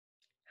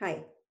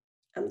Hi,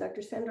 I'm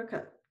Dr. Sandra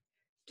Khan.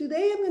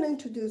 Today I'm going to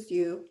introduce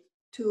you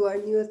to our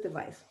newest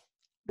device,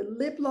 the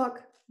Lip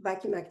Lock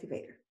Vacuum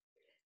Activator.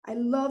 I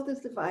love this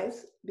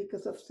device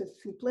because of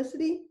its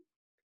simplicity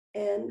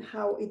and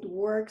how it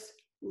works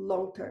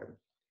long term.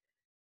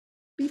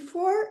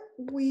 Before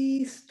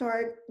we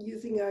start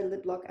using our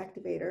Lip Lock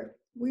activator,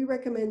 we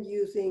recommend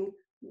using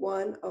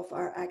one of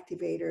our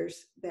activators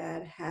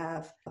that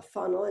have a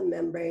funnel and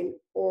membrane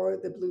or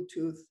the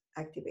Bluetooth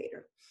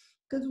activator,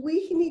 because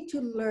we need to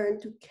learn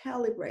to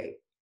calibrate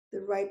the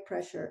right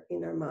pressure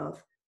in our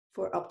mouth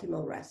for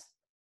optimal rest.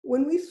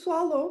 When we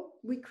swallow,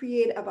 we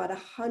create about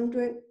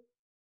 100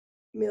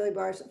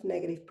 millibars of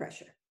negative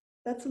pressure.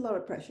 That's a lot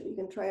of pressure. You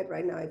can try it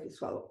right now if you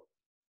swallow.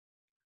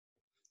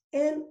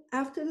 And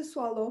after the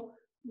swallow,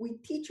 we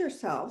teach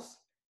ourselves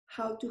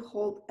how to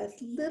hold as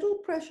little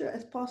pressure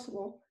as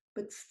possible,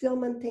 but still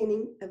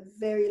maintaining a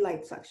very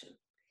light suction.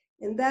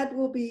 And that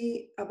will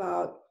be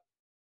about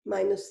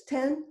minus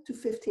 10 to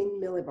 15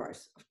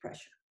 millibars of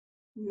pressure,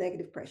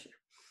 negative pressure.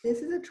 This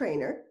is a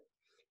trainer,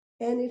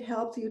 and it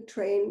helps you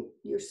train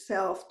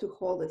yourself to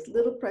hold as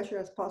little pressure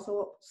as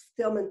possible,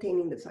 still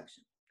maintaining the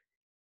suction.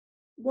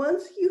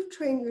 Once you've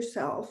trained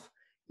yourself,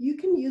 you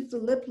can use the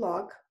lip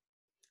lock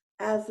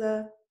as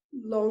a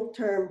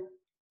long-term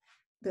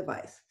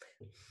device.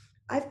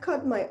 I've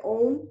cut my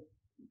own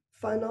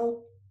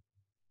funnel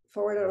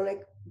Forwardontic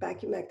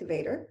vacuum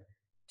activator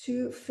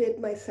to fit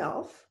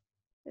myself,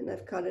 and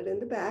I've cut it in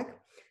the back.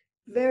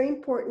 Very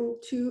important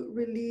to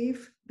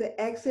relieve the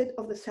exit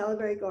of the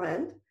salivary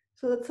gland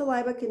so that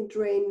saliva can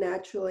drain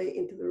naturally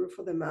into the roof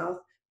of the mouth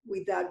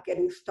without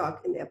getting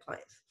stuck in the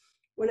appliance.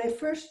 When I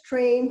first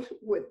trained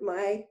with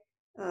my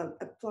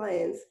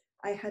appliance,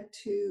 I had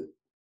to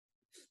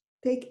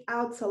take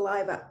out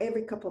saliva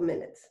every couple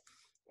minutes.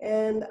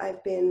 And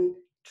I've been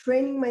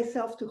training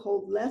myself to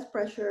hold less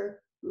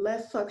pressure,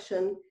 less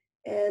suction,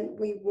 and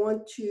we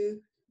want to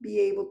be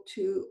able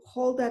to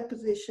hold that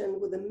position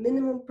with the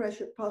minimum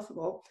pressure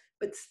possible,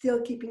 but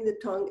still keeping the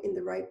tongue in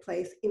the right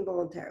place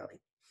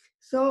involuntarily.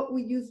 So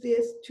we use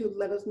this to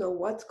let us know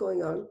what's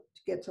going on,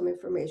 to get some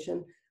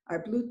information.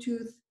 Our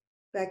Bluetooth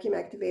vacuum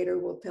activator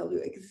will tell you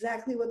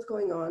exactly what's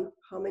going on,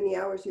 how many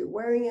hours you're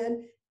wearing it,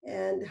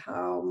 and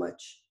how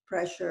much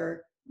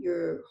pressure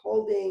you're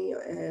holding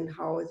and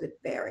how is it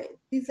varying.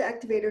 These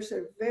activators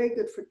are very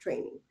good for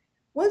training.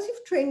 Once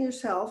you've trained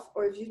yourself,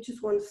 or if you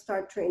just want to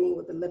start training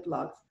with the lip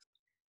locks,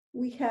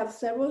 we have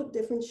several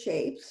different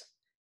shapes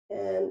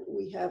and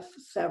we have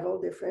several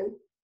different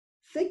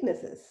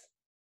thicknesses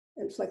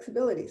and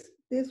flexibilities.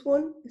 This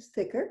one is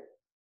thicker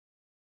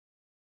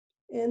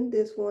and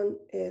this one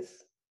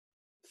is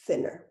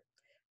thinner.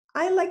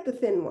 I like the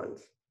thin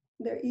ones.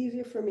 They're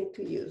easier for me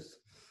to use.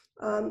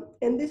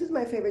 And this is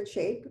my favorite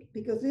shape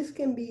because this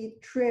can be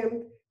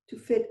trimmed to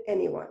fit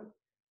anyone.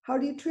 How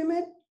do you trim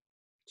it?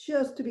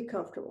 Just to be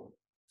comfortable.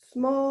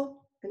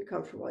 Small and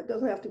comfortable. It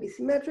doesn't have to be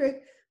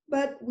symmetric,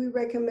 but we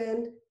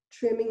recommend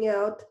trimming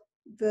out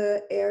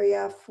the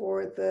area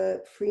for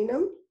the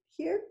frenum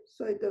here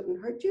so it doesn't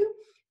hurt you,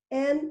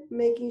 and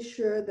making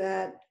sure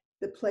that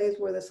the place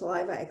where the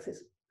saliva exits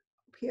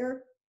up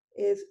here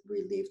is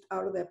relieved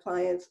out of the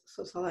appliance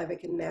so saliva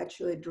can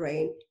naturally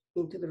drain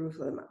into the roof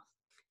of the mouth.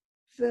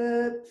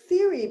 The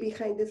theory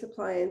behind this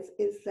appliance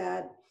is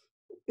that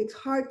it's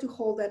hard to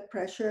hold that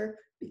pressure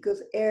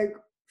because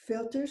air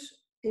filters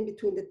in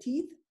between the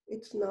teeth.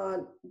 It's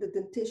not, the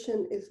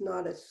dentition is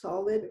not a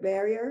solid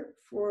barrier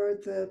for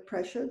the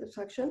pressure, the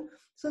suction.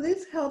 So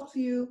this helps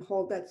you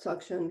hold that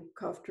suction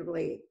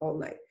comfortably all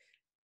night.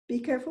 Be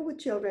careful with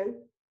children.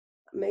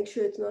 Make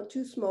sure it's not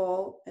too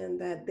small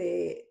and that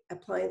the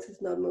appliance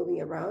is not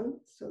moving around.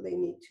 So they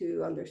need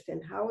to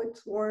understand how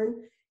it's worn.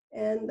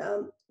 And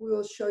we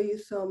will show you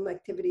some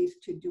activities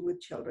to do with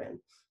children.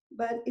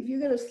 But if you're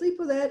going to sleep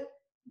with it,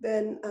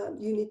 then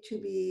you need to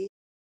be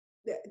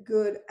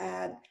good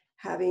at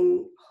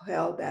having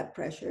held that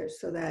pressure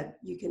so that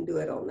you can do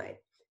it all night.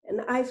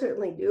 And I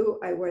certainly do.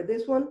 I wear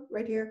this one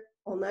right here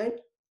all night.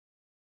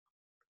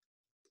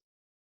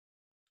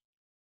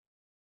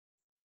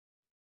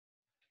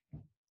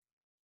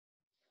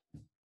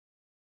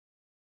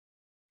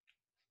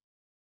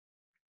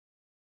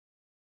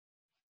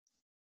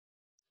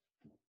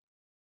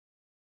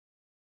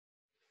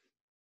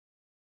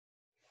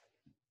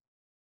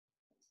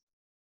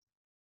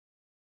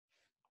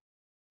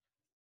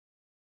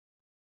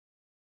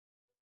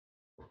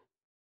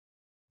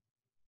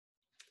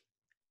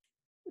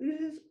 This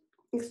is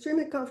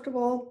extremely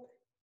comfortable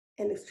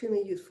and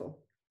extremely useful.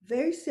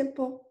 Very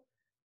simple,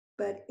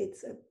 but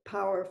it's a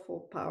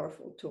powerful,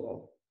 powerful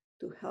tool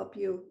to help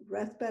you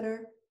rest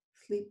better,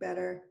 sleep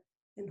better,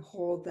 and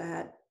hold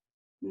that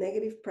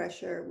negative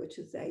pressure, which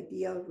is the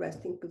ideal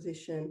resting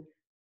position,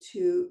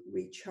 to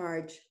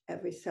recharge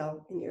every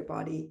cell in your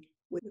body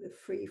with a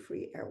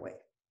free airway.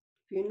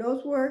 If your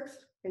nose works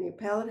and your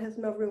palate has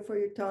enough room for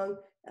your tongue,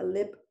 a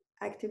lip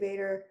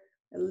activator,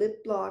 a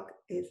lip block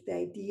is the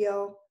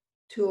ideal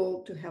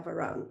tool to have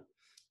around.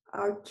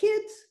 Our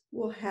kids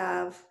will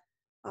have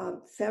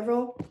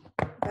several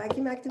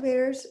vacuum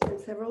activators and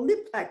several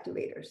lip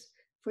activators.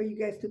 for you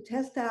guys to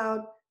test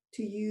out,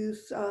 to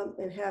use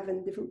and have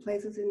in different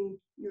places in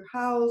your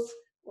house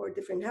or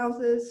different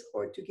houses,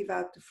 or to give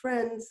out to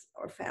friends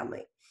or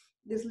family.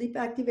 These lip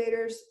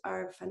activators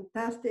are a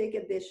fantastic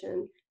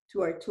addition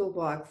to our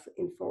toolbox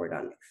in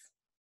Forwardontics.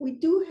 We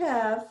do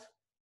have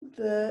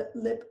the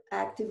lip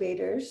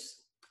activators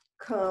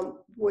come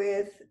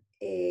with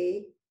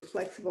a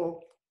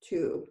flexible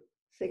tube,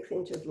 6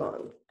 inches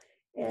long.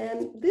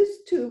 And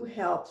this tube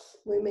helps.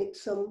 We make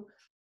some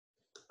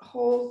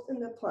holes in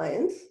the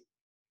appliance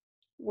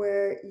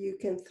where you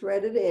can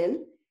thread it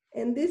in.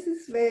 And this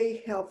is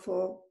very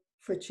helpful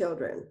for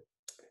children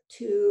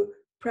to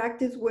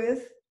practice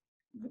with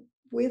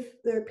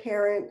their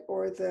parent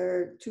or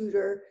their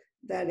tutor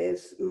that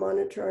is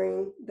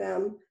monitoring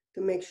them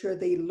to make sure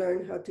they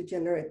learn how to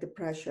generate the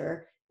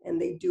pressure, and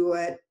they do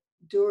it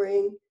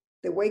during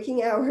the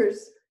waking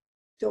hours.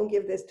 Don't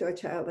give this to a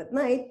child at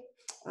night.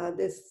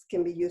 This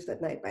can be used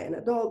at night by an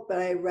adult, but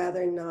I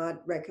rather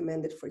not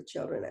recommend it for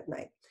children at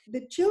night.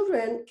 The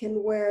children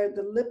can wear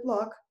the lip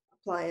lock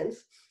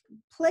appliance,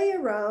 play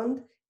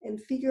around,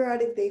 and figure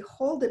out if they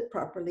hold it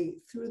properly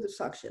through the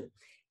suction.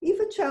 If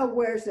a child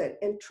wears it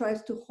and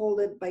tries to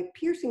hold it by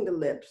piercing the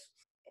lips,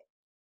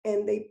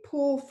 and they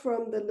pull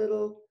from the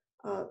little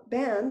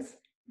bands,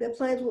 the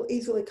appliance will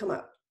easily come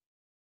out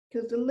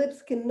because the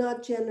lips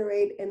cannot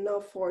generate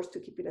enough force to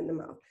keep it in the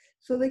mouth.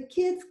 So the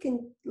kids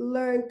can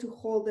learn to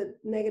hold the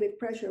negative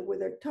pressure with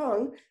their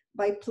tongue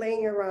by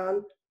playing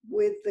around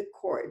with the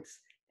cords.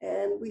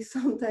 And we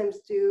sometimes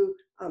do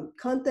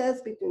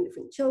contests between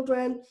different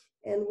children,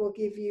 and we'll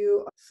give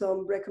you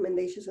some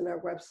recommendations on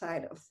our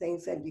website of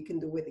things that you can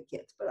do with the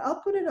kids. But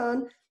I'll put it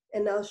on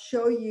and I'll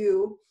show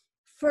you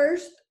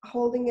first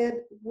holding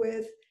it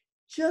with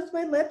just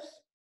my lips,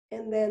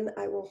 and then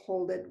I will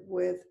hold it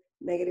with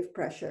negative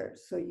pressure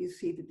so you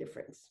see the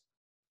difference.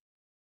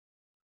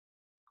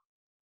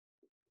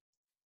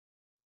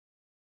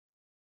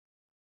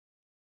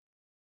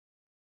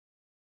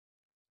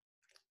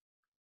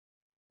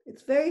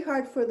 It's very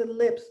hard for the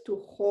lips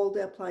to hold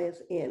the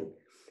appliance in.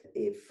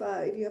 If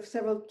you have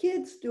several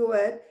kids do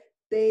it,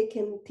 they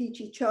can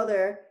teach each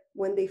other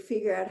when they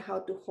figure out how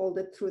to hold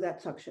it through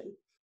that suction.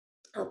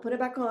 I'll put it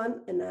back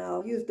on and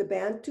I'll use the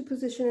band to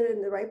position it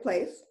in the right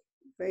place.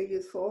 Very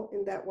useful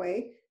in that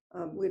way.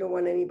 We don't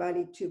want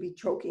anybody to be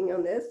choking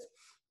on this.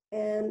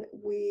 And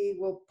we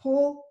will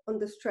pull on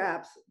the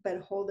straps,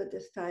 but hold it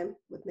this time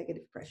with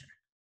negative pressure.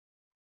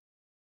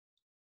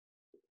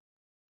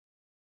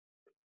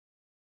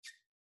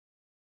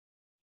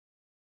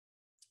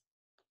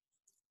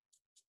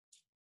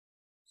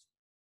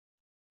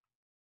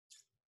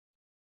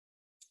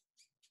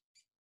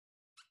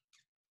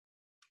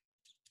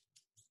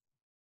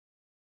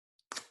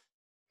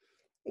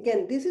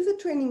 Again, this is a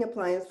training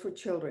appliance for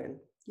children.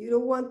 You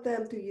don't want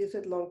them to use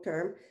it long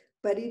term,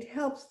 but it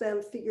helps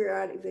them figure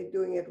out if they're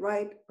doing it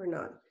right or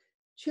not.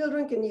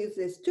 Children can use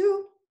this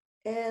too,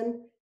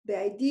 and the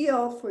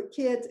ideal for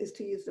kids is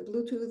to use the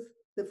Bluetooth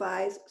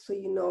device so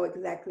you know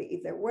exactly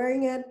if they're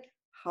wearing it,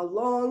 how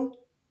long,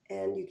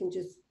 and you can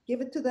just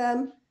give it to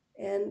them,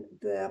 and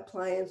the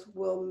appliance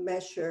will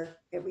measure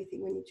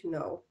everything we need to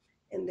know,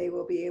 and they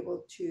will be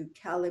able to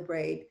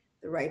calibrate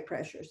the right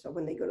pressure. So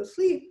when they go to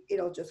sleep,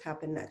 it'll just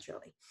happen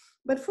naturally.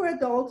 But for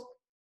adults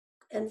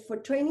and for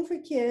training for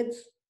kids,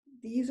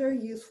 these are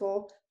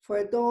useful. For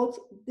adults,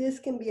 this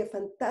can be a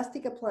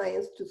fantastic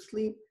appliance to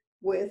sleep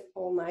with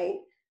all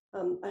night.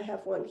 I have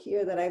one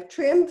here that I've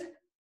trimmed,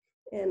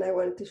 and I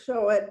wanted to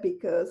show it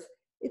because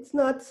it's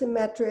not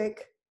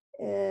symmetric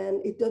and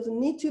it doesn't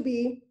need to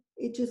be.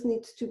 It just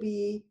needs to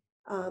be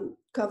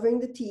covering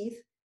the teeth,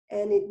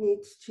 and it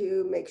needs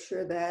to make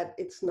sure that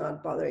it's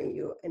not bothering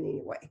you in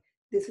any way.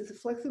 This is a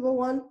flexible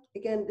one.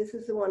 Again, this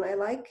is the one I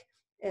like,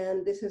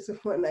 and this is the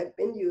one I've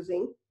been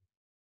using.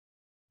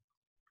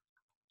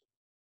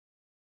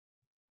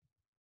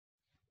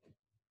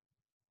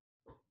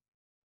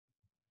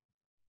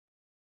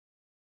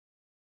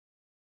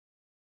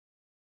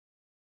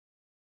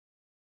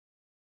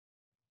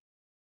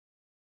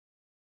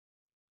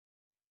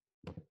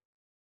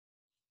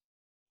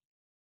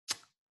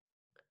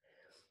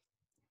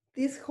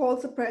 This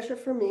holds the pressure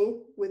for me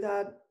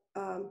without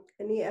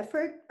any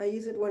effort. I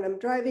use it when I'm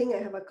driving. I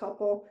have a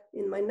couple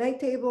in my night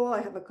table. I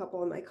have a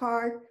couple in my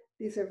car.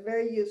 These are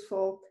very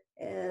useful,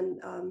 and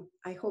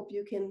I hope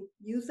you can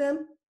use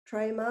them,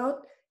 try them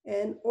out,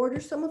 and order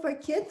some of our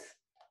kits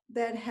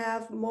that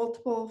have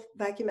multiple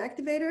vacuum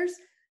activators,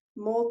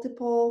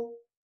 multiple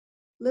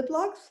lip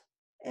locks,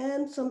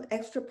 and some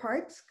extra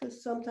parts,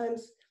 because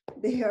sometimes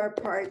they are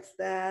parts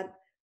that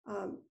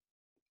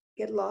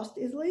get lost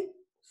easily.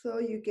 So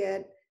you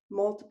get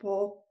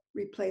multiple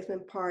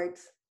replacement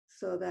parts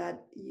so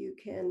that you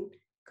can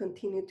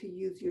continue to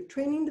use your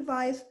training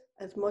device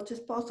as much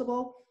as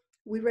possible.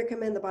 We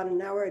recommend about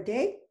an hour a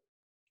day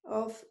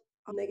of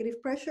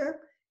negative pressure.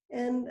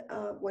 And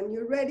when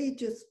you're ready,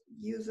 just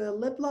use a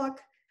lip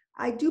lock.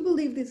 I do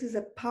believe this is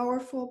a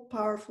powerful,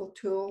 powerful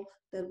tool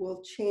that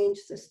will change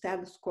the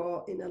status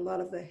quo in a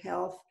lot of the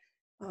health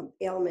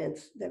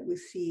ailments that we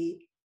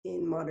see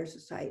in modern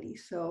society.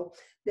 So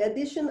the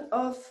addition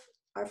of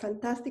our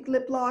fantastic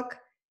lip lock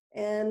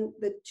and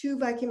the 2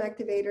 vacuum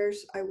activators,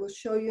 I will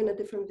show you in a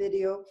different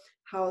video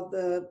how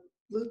the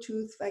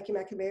Bluetooth vacuum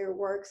activator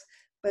works,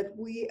 but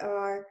we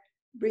are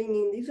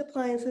bringing these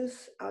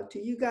appliances out to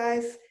you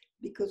guys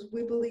because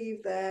we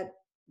believe that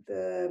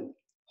the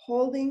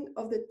holding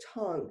of the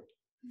tongue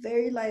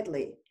very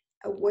lightly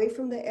away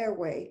from the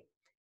airway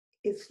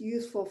is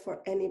useful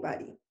for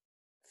anybody.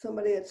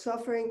 Somebody that's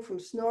suffering from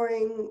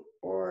snoring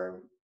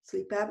or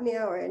sleep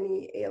apnea or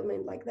any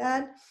ailment like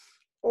that,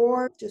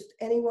 or just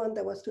anyone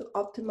that wants to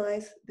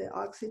optimize the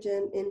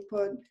oxygen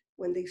input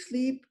when they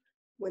sleep,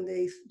 when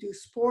they do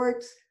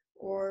sports,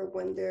 or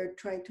when they're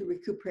trying to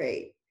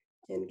recuperate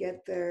and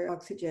get their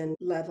oxygen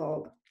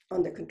level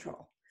under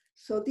control.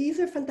 So these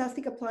are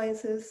fantastic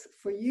appliances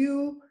for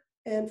you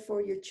and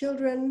for your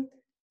children.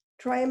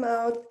 Try them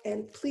out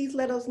and please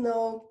let us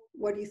know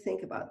what you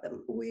think about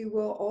them. We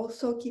will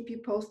also keep you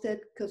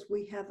posted because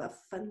we have a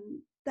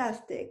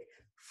fantastic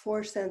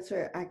force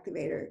sensor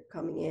activator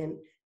coming in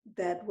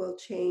that will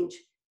change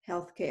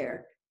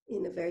healthcare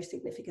in a very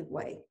significant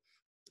way.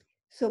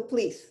 So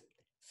please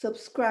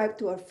subscribe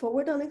to our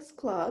Forwardontics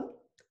Club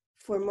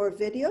for more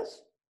videos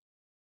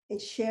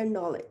and share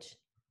knowledge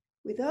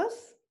with us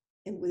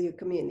and with your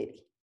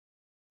community.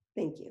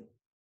 Thank you.